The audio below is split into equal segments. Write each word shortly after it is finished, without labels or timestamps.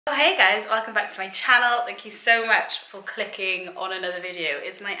Oh hey guys, welcome back to my channel. Thank you so much for clicking on another video.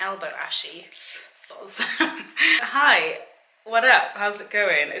 Is my elbow ashy? Soz. Hi, what up? How's it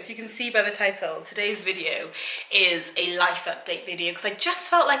going? As you can see by the title, today's video is a life update video because I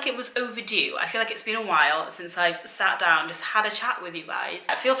just felt like it was overdue. I feel like it's been a while since I've sat down, just had a chat with you guys.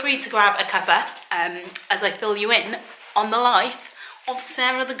 Feel free to grab a cuppa as I fill you in on the life of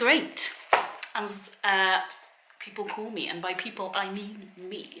Sarah the Great, as people call me, and by people I mean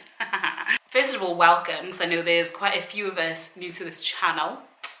me. First of all, welcome, because I know there's quite a few of us new to this channel.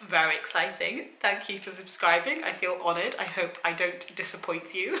 Very exciting. Thank you for subscribing. I feel honoured. I hope I don't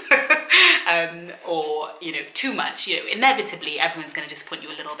disappoint you or, you know, too much. You know, inevitably everyone's going to disappoint you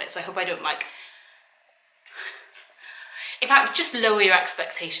a little bit, so I hope I don't in fact, just lower your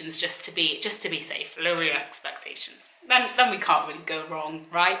expectations just to be safe. Lower your expectations. Then we can't really go wrong,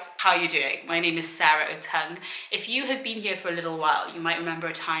 right? How are you doing? My name is DrSaraOtung. If you have been here for a little while, you might remember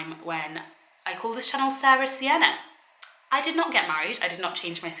a time when I called this channel Sarah Sienna. I did not get married. I did not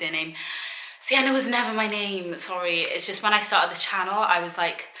change my surname. Sienna was never my name, sorry. It's just when I started this channel, I was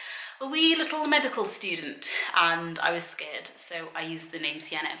like a wee little medical student and I was scared, so I used the name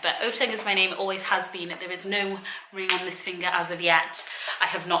Sienna. But Otung is my name, always has been. There is no ring on this finger as of yet. I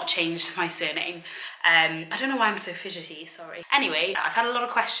have not changed my surname. I don't know why I'm so fidgety, sorry. Anyway, I've had a lot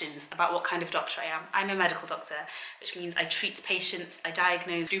of questions about what kind of doctor I am. I'm a medical doctor, which means I treat patients, I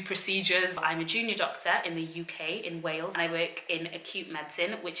diagnose, do procedures. I'm a junior doctor in the UK, in Wales, and I work in acute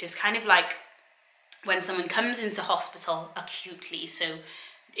medicine, which is kind of like when someone comes into hospital acutely, so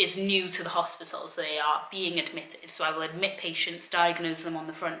is new to the hospital, so they are being admitted. So I will admit patients, diagnose them on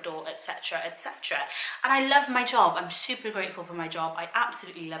the front door, etc, etc. And I love my job. I'm super grateful for my job. I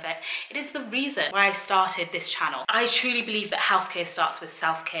absolutely love it. It is the reason why I started this channel. I truly believe that healthcare starts with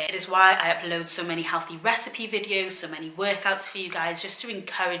self-care. It is why I upload so many healthy recipe videos, so many workouts for you guys, just to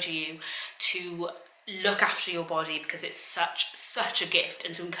encourage you to look after your body, because it's such a gift,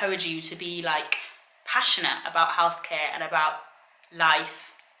 and to encourage you to be like passionate about healthcare and about life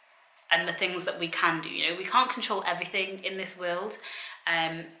and the things that we can do. You know, we can't control everything in this world,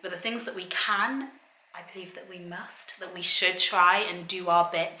 but the things that we can, I believe that we must, that we should try and do our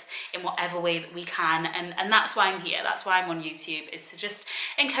bit in whatever way that we can. And that's why I'm here. That's why I'm on YouTube, is to just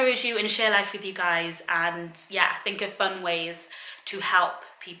encourage you and share life with you guys. And yeah, think of fun ways to help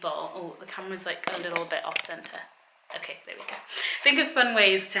people. Oh, the camera's like a little bit off center. Okay, there we go. Think of fun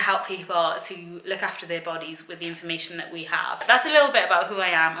ways to help people to look after their bodies with the information that we have. That's a little bit about who I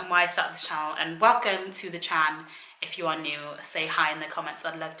am and why I started this channel, and welcome to the chan. If you are new, say hi in the comments.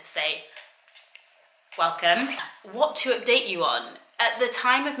 I'd love to say welcome. What to update you on? At the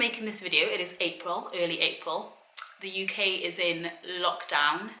time of making this video, it is April, early April. The UK is in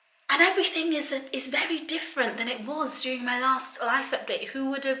lockdown. And everything is very different than it was during my last life update. Who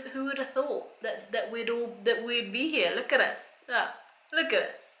would have thought that we'd be here? Look at us. Look at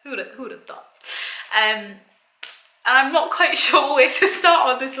us. Who'd have thought? And I'm not quite sure where to start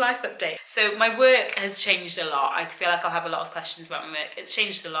on this life update. So my work has changed a lot. I feel like I'll have a lot of questions about my work. It's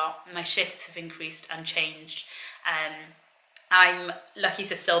changed a lot. My shifts have increased and changed. I'm lucky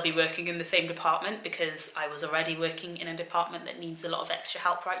to still be working in the same department, because I was already working in a department that needs a lot of extra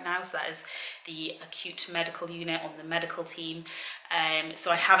help right now. So that is the acute medical unit on the medical team.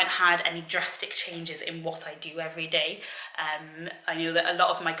 So I haven't had any drastic changes in what I do every day. I know that a lot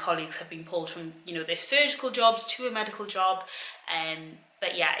of my colleagues have been pulled from, you know, their surgical jobs to a medical job.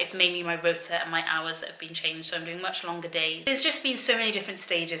 But yeah, it's mainly my rota and my hours that have been changed, so I'm doing much longer days. There's just been so many different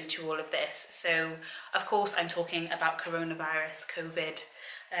stages to all of this. So, of course, I'm talking about coronavirus, COVID.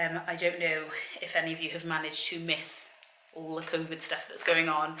 I don't know if any of you have managed to miss all the COVID stuff that's going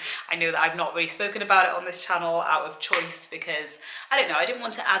on. I know that I've not really spoken about it on this channel out of choice, because, I don't know, I didn't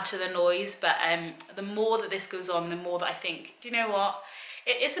want to add to the noise, but the more that this goes on, the more that I think, do you know what?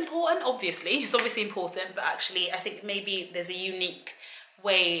 It's important, obviously. It's obviously important, but actually I think maybe there's a unique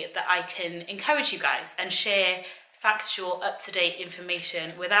way that I can encourage you guys and share factual, up-to-date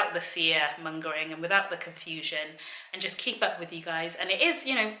information without the fear mongering and without the confusion, and just keep up with you guys. And it is,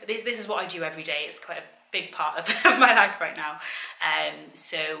 you know, this is what I do every day. It's quite a big part of my life right now.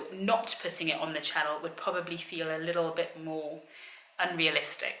 So not putting it on the channel would probably feel a little bit more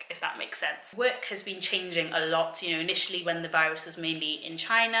unrealistic, if that makes sense. Work has been changing a lot. You know, initially when the virus was mainly in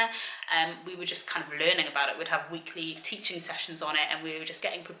China, we were just kind of learning about it. We'd have weekly teaching sessions on it, and we were just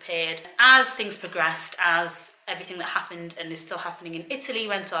getting prepared. As things progressed, as everything that happened and is still happening in Italy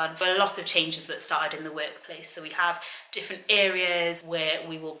went on, there were a lot of changes that started in the workplace. So we have different areas where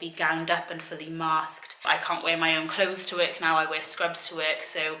we will be gowned up and fully masked. I can't wear my own clothes to work now, I wear scrubs to work.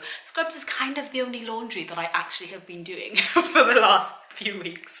 So scrubs is kind of the only laundry that I actually have been doing for the last few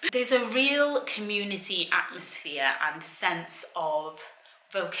weeks. There's a real community atmosphere and sense of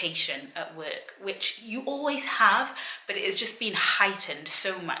vocation at work, which you always have, but it has just been heightened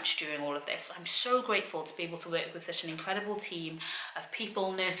so much during all of this. I'm so grateful to be able to work with such an incredible team of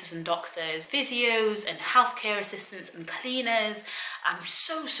people, nurses and doctors, physios and healthcare assistants and cleaners. I'm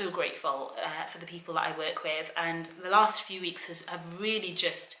so grateful for the people that I work with, and the last few weeks have really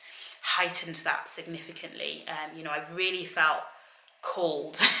just heightened that significantly. You know, I've really felt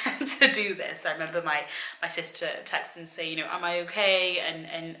called to do this. I remember my sister texting and saying, you know, am I okay,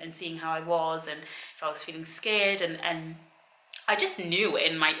 and seeing how I was and if I was feeling scared, and I just knew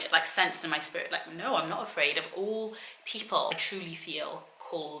in my, like, sensed in my spirit, like, no, I'm not afraid. Of all people, I truly feel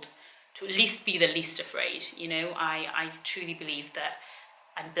called to at least be the least afraid. You know, I truly believe that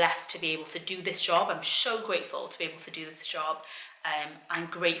I'm blessed to be able to do this job. I'm so grateful to be able to do this job. I'm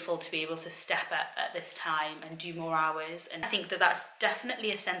grateful to be able to step up at this time and do more hours, and I think that that's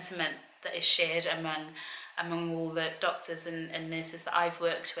definitely a sentiment that is shared among all the doctors and nurses that I've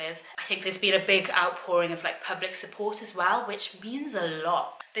worked with. I think there's been a big outpouring of, like, public support as well, which means a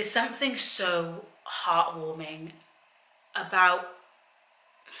lot. There's something so heartwarming about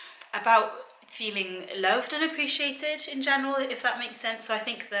feeling loved and appreciated in general, if that makes sense. So I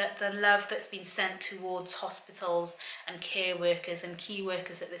think that the love that's been sent towards hospitals and care workers and key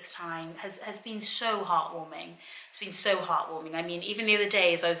workers at this time has been so heartwarming. It's been so heartwarming. I mean, even the other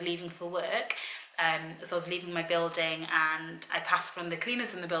day as I was leaving for work, so I was leaving my building and I passed one of the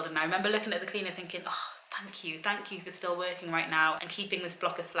cleaners in the building, and I remember looking at the cleaner thinking, oh, thank you for still working right now and keeping this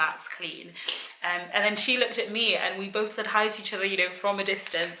block of flats clean. And then she looked at me and we both said hi to each other, you know, from a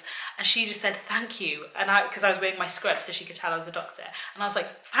distance, and she just said thank you, and because I was wearing my scrub so she could tell I was a doctor, and I was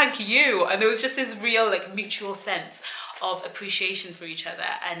like, thank you. And there was just this real, like, mutual sense of appreciation for each other.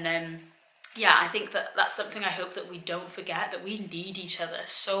 And yeah, I think that that's something I hope that we don't forget, that we need each other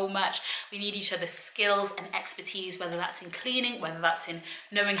so much. We need each other's skills and expertise, whether that's in cleaning, whether that's in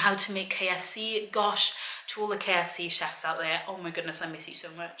knowing how to make KFC. Gosh, to all the KFC chefs out there, oh my goodness, I miss you so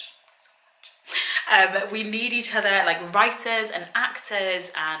much. We need each other, like writers and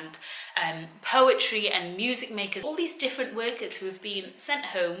actors and poetry and music makers, all these different workers who have been sent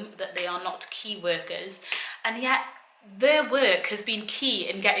home that they are not key workers, and yet their work has been key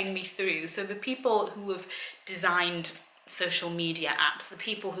in getting me through. So the people who have designed social media apps, the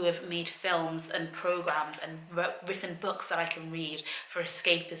people who have made films and programs and written books that I can read for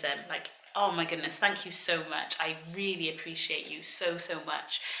escapism, like, oh my goodness, thank you so much. I really appreciate you so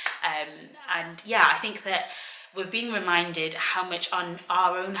much. And yeah, I think that we're being reminded how much on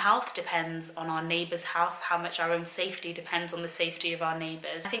our own health depends on our neighbours' health, how much our own safety depends on the safety of our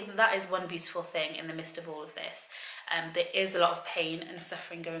neighbours. I think that is one beautiful thing in the midst of all of this. There is a lot of pain and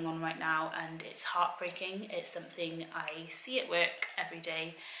suffering going on right now, and it's heartbreaking. It's something I see at work every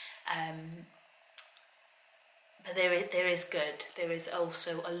day. But there is good. There is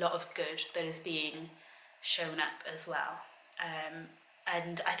also a lot of good that is being shown up as well.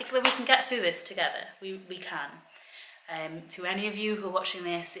 And I think that we can get through this together. We can. To any of you who are watching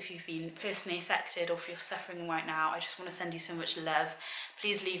this, if you've been personally affected or if you're suffering right now, I just want to send you so much love.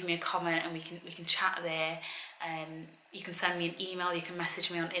 Please leave me a comment and we can chat there. You can send me an email, you can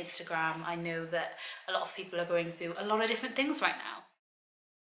message me on Instagram. I know that a lot of people are going through a lot of different things right now.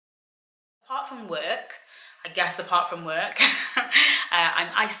 Apart from work, I'm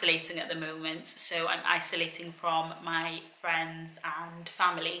isolating at the moment, so I'm isolating from my friends and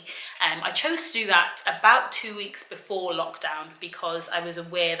family. I chose to do that about 2 weeks before lockdown because I was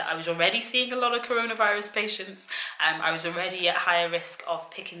aware that I was already seeing a lot of coronavirus patients. I was already at higher risk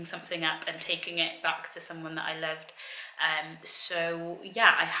of picking something up and taking it back to someone that I loved. So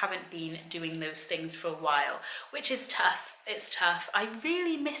yeah, I haven't been doing those things for a while, which is tough. It's tough. I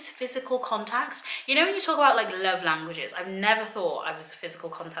really miss physical contact. You know, when you talk about like love languages, I've never thought I was a physical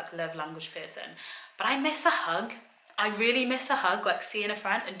contact love language person, but I miss a hug. I really miss a hug, like seeing a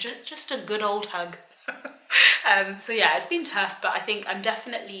friend and just a good old hug. So yeah, it's been tough, but I think I'm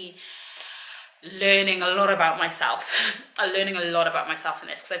definitely learning a lot about myself. I'm learning a lot about myself in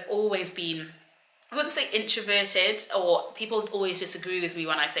this because I've always been, I wouldn't say introverted, or people always disagree with me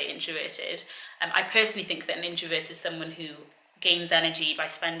when I say introverted. I personally think that an introvert is someone who gains energy by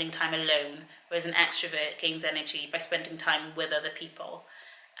spending time alone, whereas an extrovert gains energy by spending time with other people.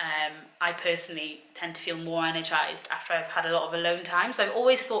 I personally tend to feel more energized after I've had a lot of alone time. So I've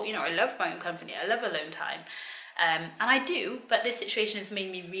always thought, you know, I love my own company, I love alone time. And I do, but this situation has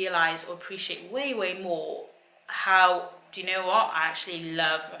made me realise or appreciate way more how, do you know what, I actually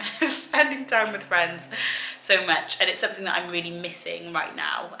love spending time with friends so much, and it's something that I'm really missing right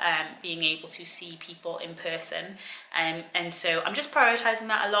now, being able to see people in person, and so I'm just prioritising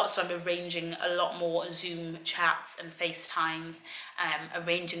that a lot. So I'm arranging a lot more Zoom chats and FaceTimes,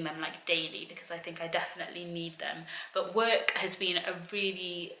 arranging them like daily, because I think I definitely need them. But work has been a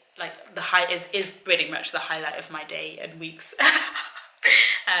really, like, is pretty much the highlight of my day and weeks.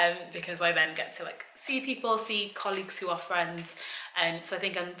 Because I then get to like see people, see colleagues who are friends, and so I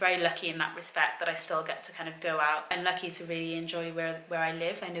think I'm very lucky in that respect, that I still get to kind of go out, and lucky to really enjoy where I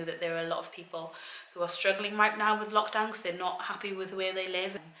live. I know that there are a lot of people who are struggling right now with lockdown because they're not happy with where they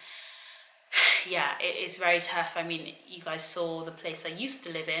live. Yeah, it is very tough. I mean, you guys saw the place I used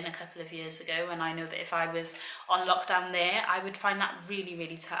to live in a couple of years ago, and I know that if I was on lockdown there, I would find that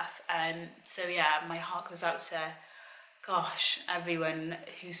really tough. So yeah, my heart goes out to, gosh, everyone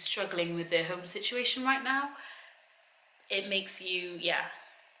who's struggling with their home situation right now. It makes you, yeah.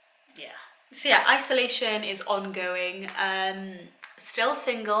 So yeah, isolation is ongoing. Still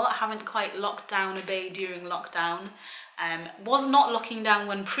single. I haven't quite locked down a bay during lockdown. Was not locking down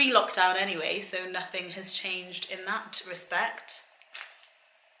when pre-lockdown anyway, so nothing has changed in that respect.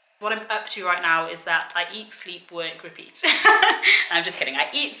 What I'm up to right now is that I eat, sleep, work, repeat. I'm just kidding. I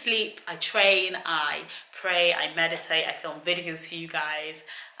eat, sleep, I train, I pray, I meditate, I film videos for you guys,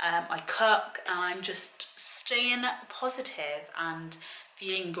 I cook, and I'm just staying positive and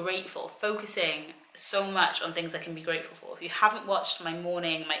feeling grateful, focusing so much on things I can be grateful for. If you haven't watched my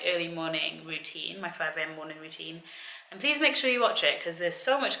early morning routine, my 5 a.m. morning routine, then please make sure you watch it, because there's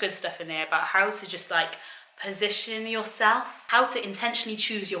so much good stuff in there about how to just like position yourself, how to intentionally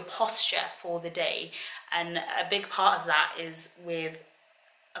choose your posture for the day. And a big part of that is with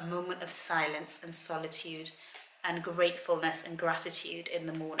a moment of silence and solitude and gratefulness and gratitude in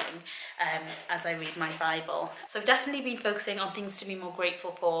the morning, as I read my Bible. So I've definitely been focusing on things to be more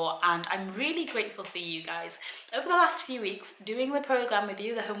grateful for, and I'm really grateful for you guys. Over the last few weeks, doing the program with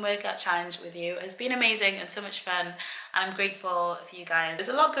you, the home workout challenge with you, has been amazing and so much fun, and I'm grateful for you guys. There's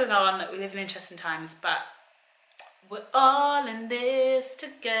a lot going on, we live in interesting times, but we're all in this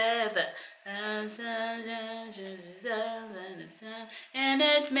together, and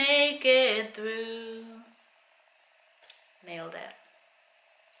it make it through. Nailed it.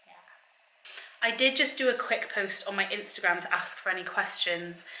 Yeah. I did just do a quick post on my Instagram to ask for any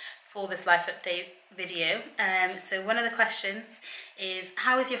questions for this life update video. So one of the questions is,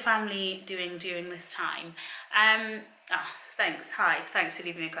 how is your family doing during this time? Thanks. Hi, thanks for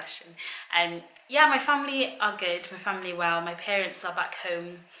leaving me a question. Yeah, my family are good. My family well. My parents are back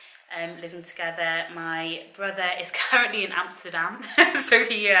home, living together. My brother is currently in Amsterdam, so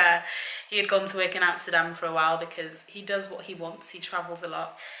he had gone to work in Amsterdam for a while because he does what he wants. He travels a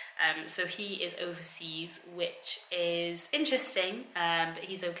lot, so he is overseas, which is interesting, but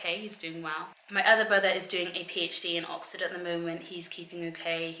he's okay. He's doing well. My other brother is doing a PhD in Oxford at the moment. He's keeping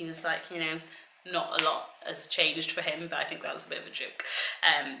okay. He was like, not a lot has changed for him, but I think that was a bit of a joke.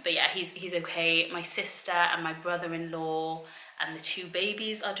 But yeah, he's okay. My sister and my brother-in-law and the 2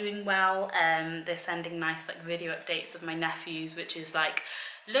 babies are doing well. They're sending nice like video updates of my nephews, which is like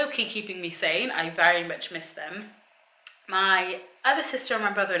low-key keeping me sane. I very much miss them. My other sister and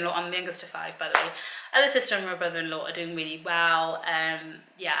my brother-in-law, I'm the youngest of 5 by the way, other sister and my brother-in-law are doing really well.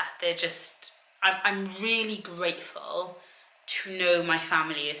 Yeah, they're just, I'm really grateful to know my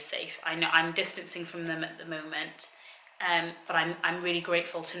family is safe. I know I'm distancing from them at the moment, but I'm really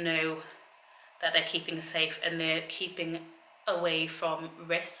grateful to know that they're keeping safe and they're keeping away from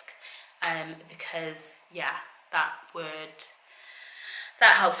risk, because yeah, that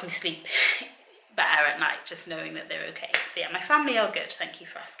helps me sleep better at night, just knowing that they're okay. So yeah, my family are good, thank you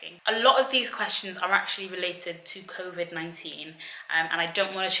for asking. A lot of these questions are actually related to COVID-19, and I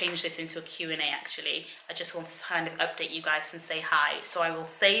don't want to change this into a Q&A actually. I just want to kind of update you guys and say hi. So I will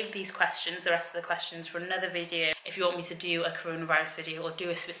save these questions, the rest of the questions, for another video. If you want me to do a coronavirus video or do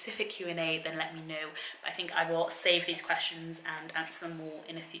a specific Q&A, then let me know. But I think I will save these questions and answer them all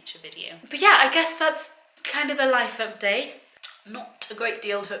in a future video. But yeah, I guess that's kind of a life update. Not a great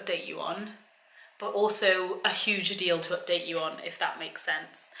deal to update you on, but also a huge deal to update you on, if that makes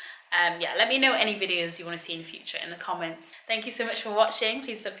sense. Yeah, let me know any videos you want to see in the future in the comments. Thank you so much for watching.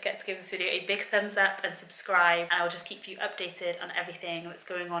 Please don't forget to give this video a big thumbs up and subscribe, and I will just keep you updated on everything that's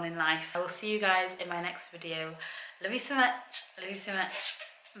going on in life. I will see you guys in my next video. Love you so much. Love you so much.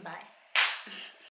 Bye.